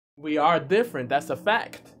We are different. That's a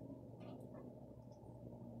fact.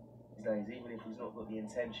 Days, even if he's not got the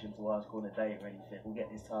intention to ask on a date or anything, we'll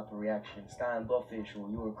get this type of reaction. Standoffish or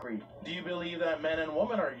you're a creep. Do you believe that men and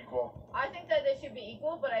women are equal? I think that they should be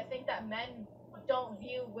equal, but I think that men don't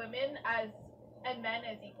view women and men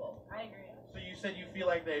as equal. I agree. So you said you feel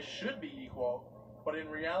like they should be equal, but in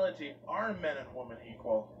reality, are men and women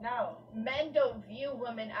equal? No. Men don't view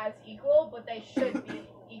women as equal, but they should be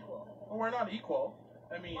equal. Well, we're not equal.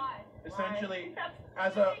 I mean, Why? essentially, Why?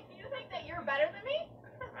 as do a... you think that you're better than me?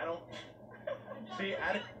 I don't... See,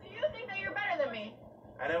 do you think that you're better than me?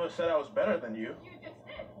 I never said I was better than you. You just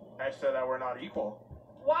did. I said that we're not equal.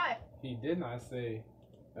 Why? He did not say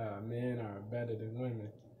men are better than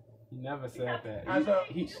women. He never said that.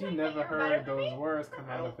 She never heard those words come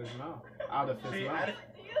out of his mouth. Do you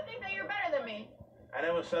think that you're better than me? I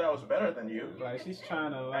never said I was better than you. Like, she's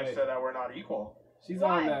trying to, like... I said that we're not equal. She's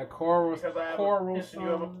Why? on that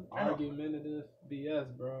quarrelsome, argumentative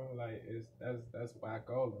BS, bro. Like, that's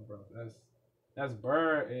wackola, bro. That's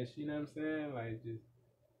bird-ish, you know what I'm saying? Like, just,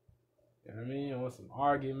 you know what I mean? On some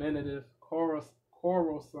argumentative,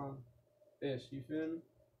 quarrelsome-ish, you feel me?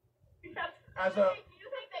 Do you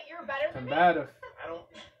think that you're better than Combative. me? I don't...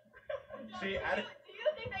 See, do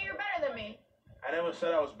you think that you're better than me? I never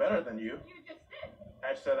said I was better than you. You just did.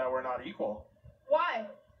 I said that we're not equal. Why?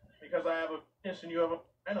 Because I have a penis and you have a...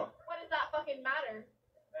 I know. What does that fucking matter?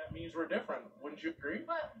 That means we're different. Wouldn't you agree?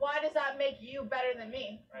 But why does that make you better than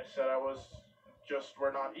me? I said I was just...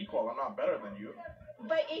 We're not equal. I'm not better than you.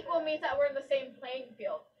 But equal means that we're in the same playing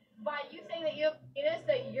field. By you saying that you have a penis,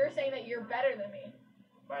 that you're saying that you're better than me.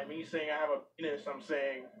 By me saying I have a penis, I'm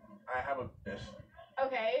saying I have a penis.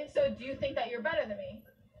 Okay, so do you think that you're better than me?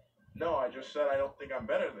 No, I just said I don't think I'm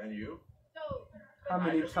better than you. So... How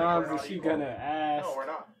many times is she gonna ask? No, we're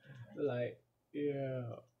not. Like,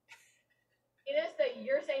 yeah. Penis, that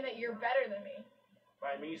you're saying that you're better than me.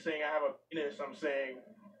 By me saying I have a penis, I'm saying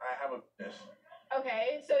I have a penis.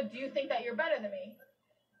 Okay, so do you think that you're better than me?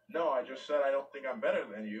 No, I just said I don't think I'm better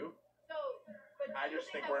than you. So... But I just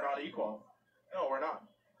think we're not equal. No, we're not.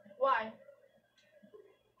 Why?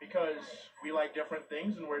 Because we like different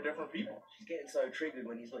things and we're different people. She's getting so triggered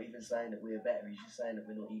when he's not even saying that we're better. He's just saying that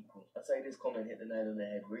we're not equal. I'd say this comment hit the nail on the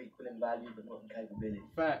head. We're equal in value, but not in capability.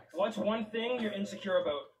 Facts. What's one thing you're insecure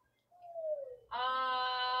about?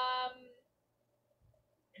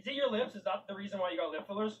 Is it your lips? Is that the reason why you got lip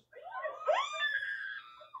fillers?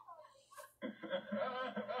 Man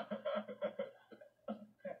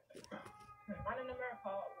in America,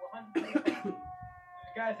 100%.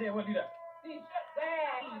 Guys, here, we'll do that.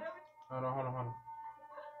 Hold on.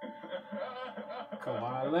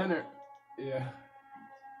 Kawhi Leonard. Yeah.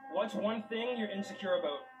 What's one thing you're insecure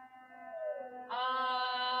about?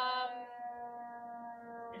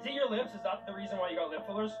 Is it your lips? Is that the reason why you got lip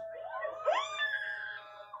fillers?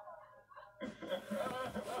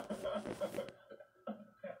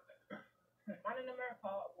 Man in America,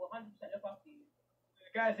 100% look after you.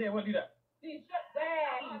 Guys, here, we'll do that. Please shut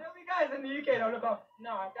down. There'll be guys in the UK that'll look after.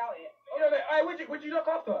 No, I doubt it. Oh, no, wait, would you look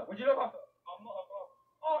after her? Would you look after her? I'm not above.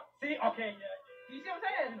 Oh, see? Okay, yeah. You see what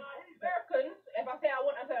I'm saying? Americans, if I say I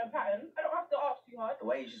want a certain pattern, I don't have to ask too hard. The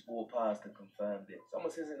way he just walked past and confirmed it. Someone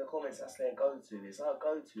says in the comments that's their go-to. It's our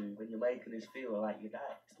go-to when you're making us feel like your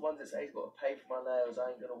dad. It's the ones that say he's got to pay for my nails,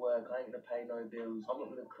 I ain't gonna work, I ain't gonna pay no bills, I'm not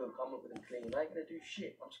gonna cook, I'm not gonna clean, I ain't gonna do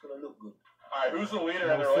shit, I'm just gonna look good. Alright, who's the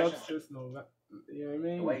leader in the relationship? You know what I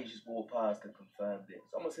mean? The way he just walked past and confirmed it.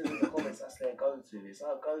 Someone says in the comments that's their go-to. It's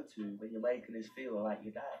our go-to when you're making us feel like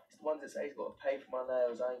your dad. It's the ones that say he's got to pay for my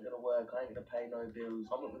nails, I ain't gonna work, I ain't gonna pay no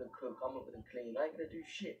bills, I'm not gonna cook, I'm not gonna clean, I ain't gonna do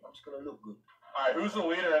shit, I'm just gonna look good. Alright, who's the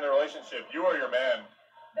leader in the relationship? You or your man?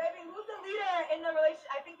 Baby, who's the leader in the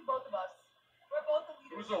relationship? I think both of us. We're both the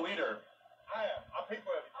leaders. Who's the leader? I am. I'll pick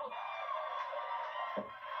whatever.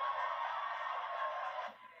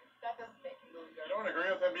 That doesn't make me the leader. You don't agree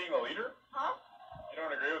with him being the leader? Huh? You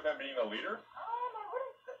don't agree with him being the leader?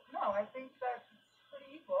 No, I think that's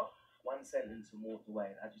pretty equal. One sentence and walked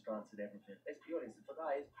away, and I just answered everything. Let's be honest, if a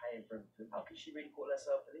guy is paying for everything, how can she really call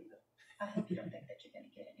herself a leader? I hope you don't think that you're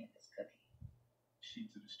gonna get any of this cookie.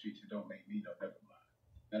 Sheets of the streets, it don't make me no, never mind.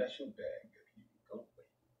 Now that's your bag, baby. You can go away.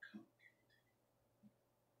 Come,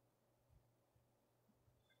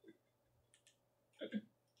 give it to me.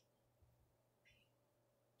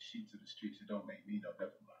 Sheets of the streets, it don't make me no,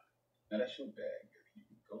 never mind. Now that's your bag, baby. You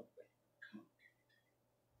can go away. Come,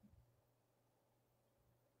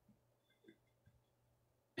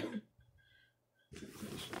 give it to me.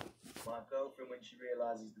 My girlfriend, when she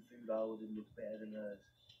realises the food I ordered looks better than hers.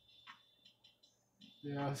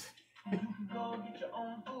 Yes. You can go get your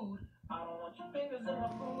own food. I don't want your fingers in my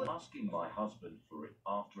food. Asking my husband for it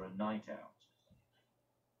after a night out.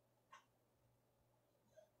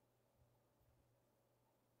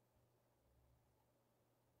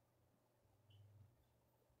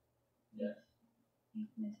 Yes. You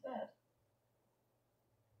can miss bed.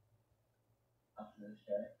 After the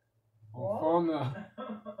show. Oh, no.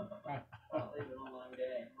 Can't leave an online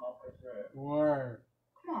game halfway through. Word.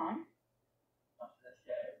 Come on. After this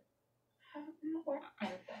game. Haven't been working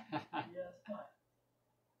anything. Yes, fine.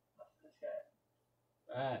 After this game.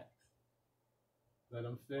 Facts. Let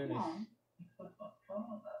them finish. Come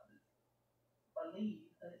on, man. If I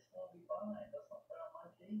leave, then it's gonna be fine. That's not fair on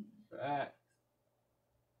my team. Facts.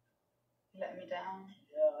 You let me down.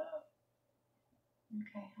 Yeah, I have.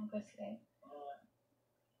 Okay, I'll go sleep. Alright.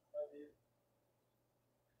 Love you.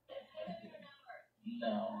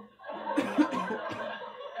 No.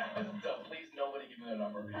 Please, nobody give me the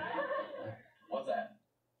number. What's that?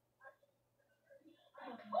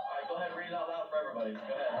 Alright, go ahead and read it out loud for everybody. Go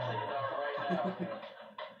ahead, I'll take it down right now.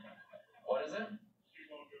 What is it?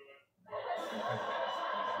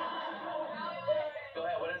 Go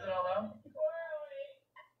ahead, what is it out loud?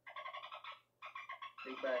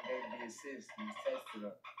 Big man gave the assist. He's tested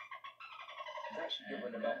her. He's actually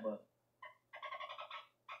given the number.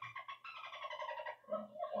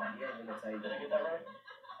 He ain't gonna take Did I it. get that right?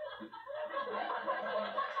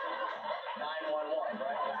 911,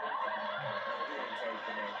 right? He ain't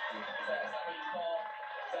taking that shit. Is that how you call?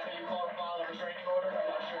 Is that how you call a file a restraining order? I'm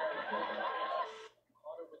not sure. You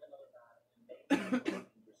caught her with another man.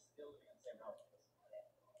 You're still living in the same house. Because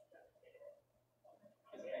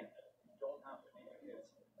again, you don't have to be your kids.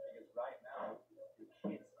 Because right now, your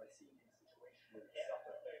kids are seeing a situation where you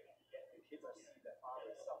suffer. Your kids are seeing their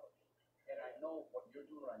father suffer. And I know what you're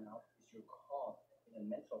doing right now is you're caught in a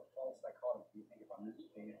mental false dichotomy. You think if I'm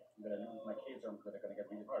leaving, I'm going to lose my kids or they're going to get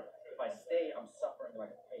really hurt. If I stay, I'm suffering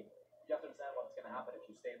like a pig. You have to understand what's going to happen if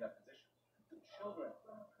you stay in that position. Do children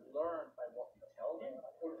learn by what you tell them,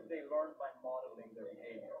 or do they learn by modeling their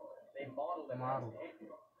behavior? They model their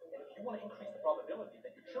behavior. And if you want to increase the probability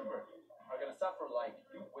that your children are going to suffer like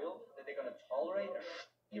you will, that they're going to tolerate a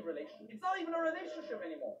shitty relationship. It's not even a relationship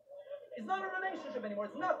anymore. It's not a relationship anymore.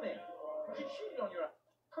 It's nothing. You cheated on your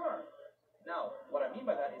current. Now, what I mean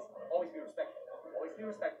by that is always be respectful. Always be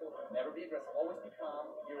respectful. Never be aggressive. Always be calm.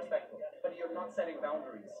 Be respectful. But you're not setting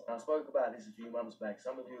boundaries. I spoke about this a few months back.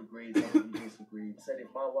 Some of you agreed, some of you disagreed. Said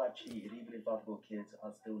if my wife cheated, even if I've got kids,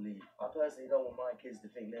 I'd still leave. I personally don't want my kids to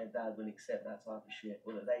think their dad will accept that type of shit,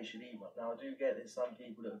 or that they should either. Now, I do get there's some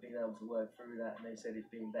people that have been able to work through that, and they said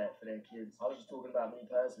it's been better for their kids. I was just talking about me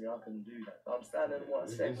personally. I couldn't do that. I'm standing on what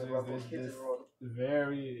I said, whether I've got kids or not.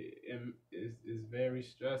 It's very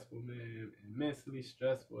stressful, man. Immensely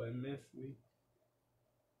stressful, immensely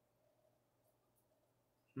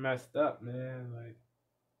messed up, man. Like,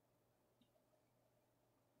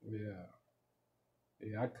 yeah.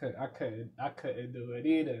 I couldn't do it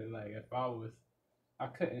either. Like, if I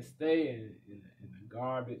couldn't stay in a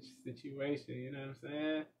garbage situation. You know what I'm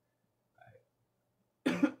saying?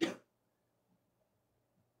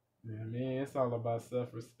 Like, man, it's all about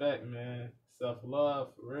self-respect, man.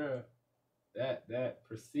 Self-love, for real. That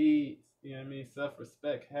precedes, you know what I mean?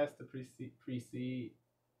 Self-respect has to precede.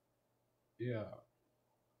 Yeah.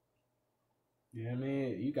 You know what I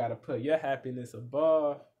mean? You gotta put your happiness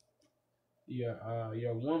above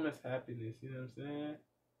your woman's happiness, you know what I'm saying?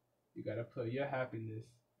 You gotta put your happiness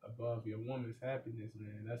above your woman's happiness,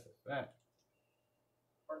 man. That's a fact.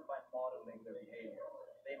 Learn by modeling their behavior.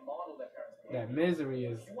 They model their parents' behavior. That misery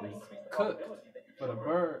is cooked for the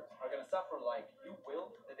birds. Are gonna suffer like you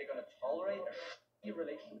will, that they're gonna tolerate a shitty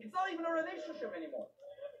relationship. It's not even a relationship anymore.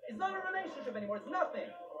 It's not a relationship anymore. It's nothing.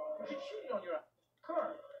 You cheated on your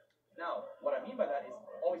current. Now, what I mean by that is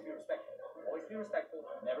always be respectful. Always be respectful.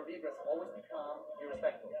 Never be aggressive. Always be calm. Be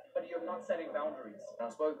respectful. But you're not setting boundaries. I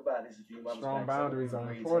spoke about this a few months Strong back. boundaries are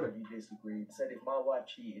Some important. of you disagreed. Said if my wife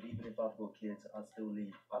cheated, even if I've got kids, I'd still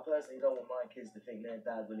leave. I personally don't want my kids to think their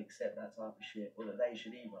dad will accept that type of shit, or that they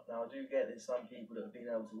should either. Now, I do get there's some people that have been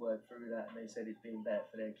able to work through that, and they said it's been better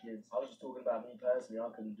for their kids. I was just talking about me personally. I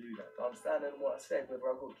couldn't do that. I'm standing on what I said, whether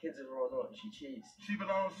I've got kids or not, and she cheats. She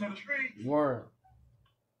belongs to the streets. Word.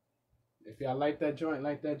 If y'all like that joint,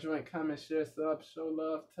 comment, share, sub, show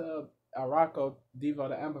love to Arako, Devo,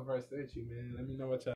 the Amberverse sent you, man. Let me know what y'all